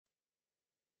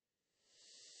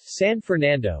San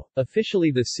Fernando,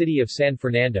 officially the City of San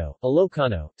Fernando,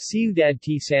 Ilocano, Ciudad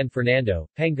T. San Fernando,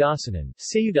 Pangasinan,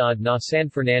 Ciudad na San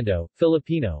Fernando,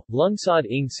 Filipino, Lungsod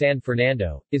ng San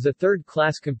Fernando, is a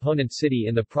third-class component city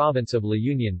in the province of La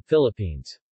Union,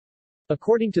 Philippines.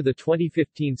 According to the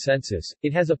 2015 census,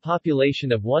 it has a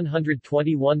population of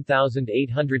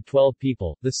 121,812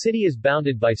 people. The city is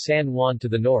bounded by San Juan to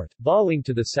the north, Bawang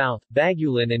to the south,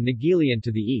 Bagulan and Negilian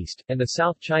to the east, and the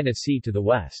South China Sea to the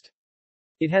west.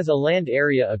 It has a land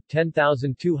area of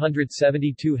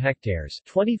 10,272 hectares,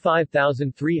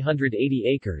 25,380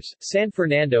 acres. San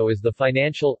Fernando is the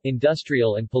financial,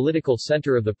 industrial and political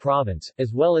center of the province,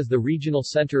 as well as the regional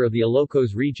center of the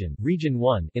Ilocos region, Region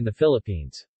 1, in the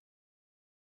Philippines.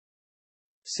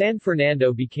 San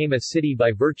Fernando became a city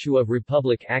by virtue of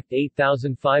Republic Act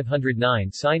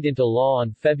 8509 signed into law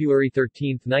on February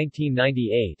 13,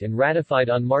 1998 and ratified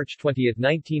on March 20,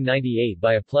 1998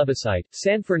 by a plebiscite.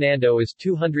 San Fernando is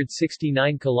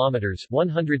 269 kilometers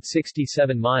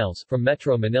 167 miles from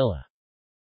Metro Manila.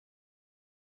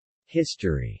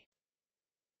 History.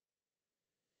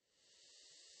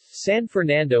 San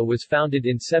Fernando was founded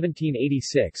in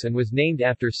 1786 and was named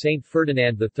after Saint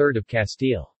Ferdinand III of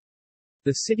Castile.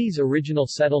 The city's original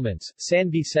settlements, San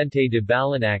Vicente de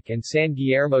Balanac and San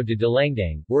Guillermo de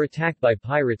Dalangdang, were attacked by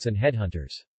pirates and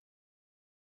headhunters.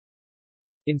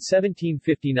 In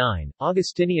 1759,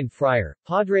 Augustinian friar,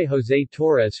 Padre José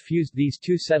Torres fused these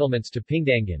two settlements to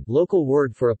Pingdangan, local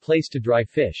word for a place to dry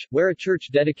fish, where a church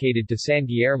dedicated to San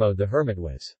Guillermo the Hermit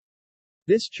was.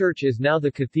 This church is now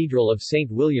the Cathedral of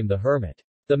St. William the Hermit.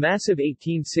 The massive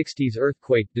 1860s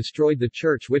earthquake destroyed the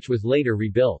church, which was later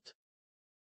rebuilt.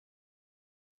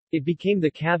 It became the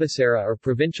cabecera or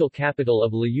provincial capital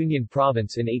of La Union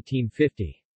Province in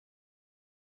 1850.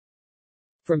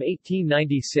 From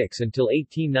 1896 until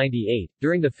 1898,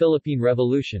 during the Philippine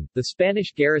Revolution, the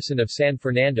Spanish garrison of San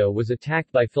Fernando was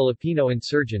attacked by Filipino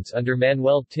insurgents under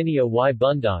Manuel Tinio y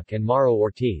Bundoc and Maro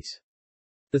Ortiz.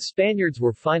 The Spaniards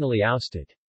were finally ousted.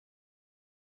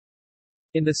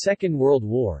 In the Second World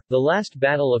War, the last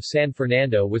Battle of San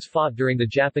Fernando was fought during the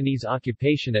Japanese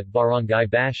occupation at Barangay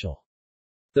Bashal.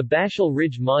 The Bashal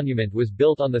Ridge Monument was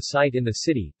built on the site in the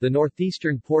city, the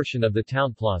northeastern portion of the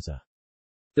town plaza.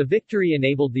 The victory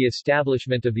enabled the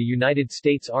establishment of the United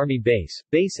States Army Base,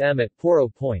 Base M at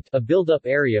Poro Point, a build-up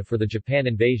area for the Japan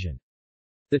invasion.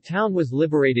 The town was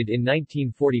liberated in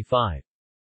 1945.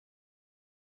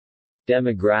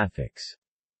 Demographics.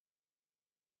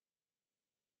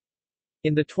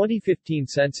 In the 2015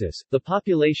 census, the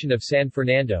population of San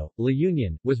Fernando, La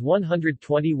Union, was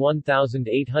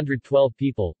 121,812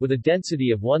 people, with a density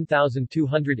of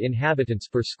 1,200 inhabitants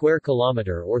per square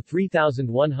kilometer or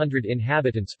 3,100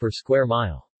 inhabitants per square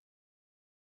mile.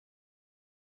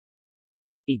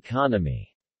 Economy.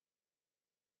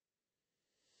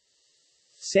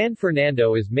 San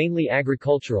Fernando is mainly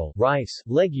agricultural, rice,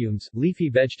 legumes, leafy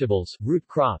vegetables, root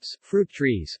crops, fruit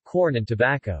trees, corn and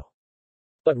tobacco.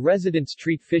 But residents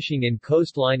treat fishing in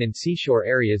coastline and seashore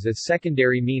areas as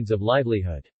secondary means of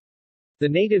livelihood. The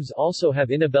natives also have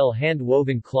inabel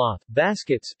hand-woven cloth,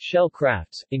 baskets, shell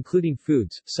crafts, including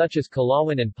foods, such as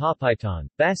kalawan and papaitan,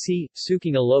 basi,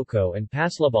 suking iloko and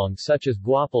paslabong such as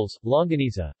guaples,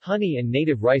 longaniza, honey and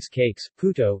native rice cakes,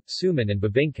 puto, suman and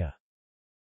bibingka.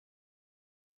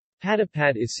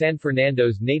 Patapad is San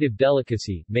Fernando's native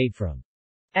delicacy, made from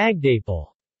agdapal,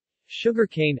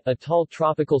 sugarcane, a tall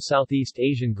tropical Southeast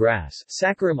Asian grass,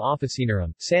 Saccharum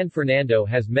officinarum. San Fernando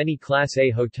has many Class A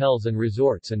hotels and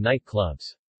resorts and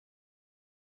nightclubs.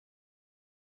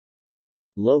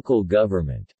 Local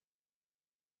government.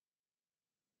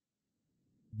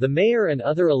 The mayor and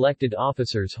other elected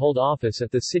officers hold office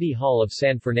at the City Hall of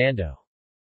San Fernando.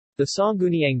 The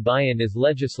Sangguniang Bayan is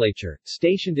legislature,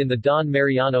 stationed in the Don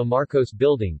Mariano Marcos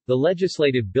Building, the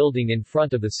legislative building in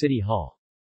front of the City Hall.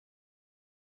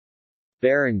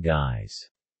 Barangays.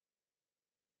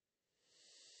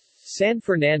 San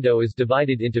Fernando is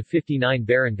divided into 59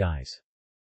 barangays.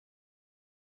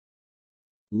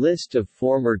 List of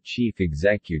former chief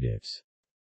executives.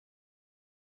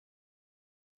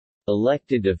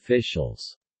 Elected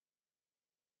officials.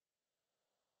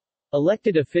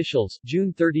 Elected officials,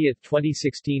 June 30,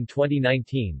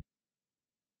 2016-2019.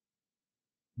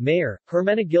 Mayor,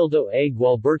 Hermenegildo A.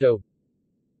 Gualberto.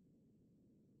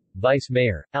 Vice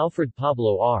Mayor, Alfred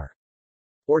Pablo R.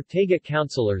 Ortega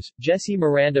Councilors, Jesse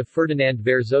Miranda Ferdinand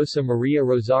Verzosa Maria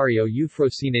Rosario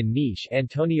Eufrosina Niche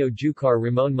Antonio Jucar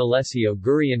Ramon Malesio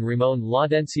Gurian Ramon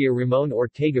Laudencia Ramon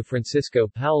Ortega Francisco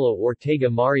Paulo Ortega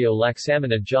Mario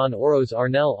Laxamina John Oros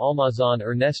Arnel Almazan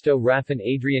Ernesto Raffin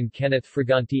Adrian Kenneth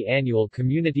Fraganti Annual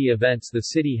community events. The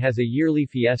city has a yearly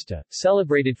fiesta,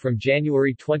 celebrated from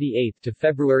January 28 to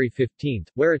February 15,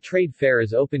 where a trade fair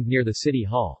is opened near the City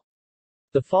Hall.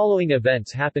 The following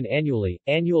events happen annually: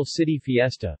 Annual City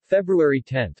Fiesta, February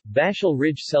 10, Bashal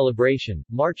Ridge Celebration,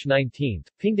 March 19,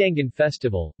 Pingdangan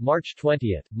Festival, March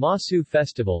 20, Masu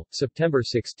Festival, September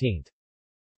 16.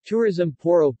 Tourism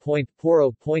Poro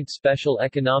Point Special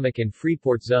Economic and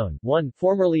Freeport Zone 1,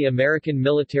 formerly American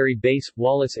Military Base,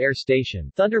 Wallace Air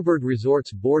Station, Thunderbird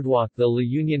Resorts Boardwalk. The La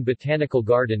Union Botanical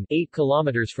Garden, 8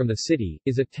 kilometers from the city,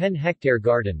 is a 10-hectare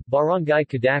garden, Barangay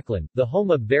Cadaclan, the home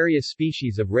of various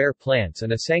species of rare plants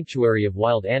and a sanctuary of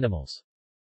wild animals.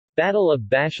 Battle of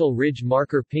Bashal Ridge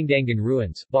Marker Pingdangan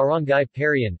Ruins, Barangay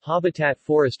Parian, Habitat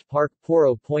Forest Park,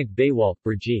 Poro Point Baywalk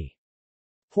Burji.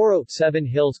 Poro, 7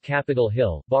 Hills Capitol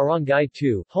Hill, Barangay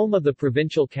 2, home of the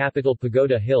provincial capital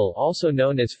Pagoda Hill, also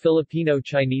known as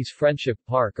Filipino-Chinese Friendship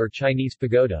Park or Chinese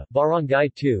Pagoda, Barangay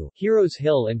 2, Heroes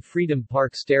Hill and Freedom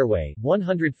Park Stairway,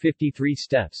 153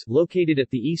 steps, located at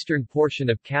the eastern portion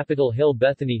of Capitol Hill.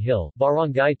 Bethany Hill,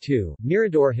 Barangay 2,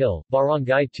 Mirador Hill,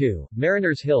 Barangay 2,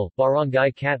 Mariners Hill, Barangay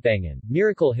Catbangan,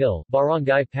 Miracle Hill,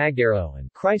 Barangay Pagdero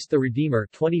and Christ the Redeemer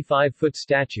 25-foot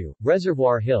statue,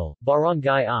 Reservoir Hill,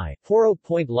 Barangay I, Poro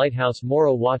Point Lighthouse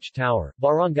Moro Watch Tower,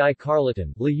 Barangay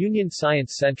Carleton, La Union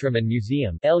Science Centrum and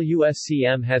Museum.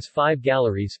 LUSCM has 5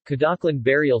 galleries: Cadaclan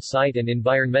Burial Site and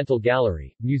Environmental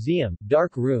Gallery, Museum,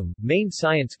 Dark Room, Main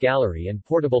Science Gallery and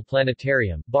Portable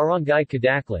Planetarium. Barangay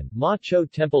Cadaclan, Ma Cho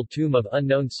Temple Tomb of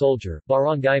Unknown Soldier,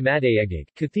 Barangay Madaegig,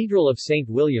 Cathedral of St.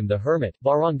 William the Hermit,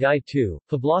 Barangay 2,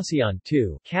 Poblacion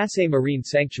 2, Casay Marine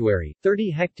Sanctuary, 30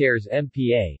 hectares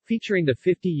MPA, featuring the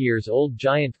 50 years old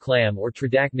giant clam or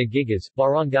Tradak Nagigas.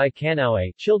 Barangay Canaue,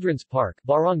 Children's Park,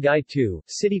 Barangay 2,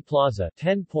 City Plaza,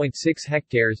 10.6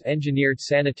 hectares Engineered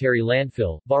Sanitary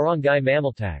Landfill, Barangay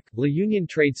Mamaltak, La Union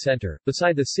Trade Center,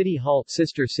 beside the City Hall,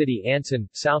 Sister City Anson,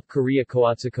 South Korea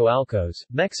Coatzacoalcos,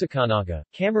 Mexicanaga,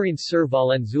 Camarines Sur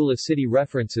Valenzuela City.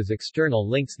 References. External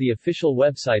links. The official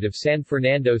website of San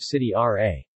Fernando City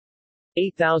RA.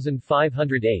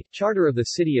 8508, Charter of the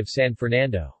City of San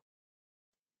Fernando.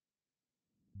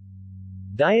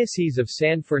 Diocese of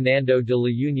San Fernando de la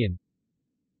Union.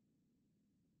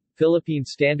 Philippine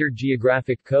Standard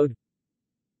Geographic Code.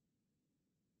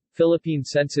 Philippine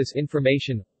Census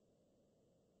Information.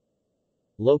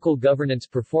 Local Governance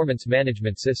Performance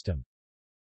Management System.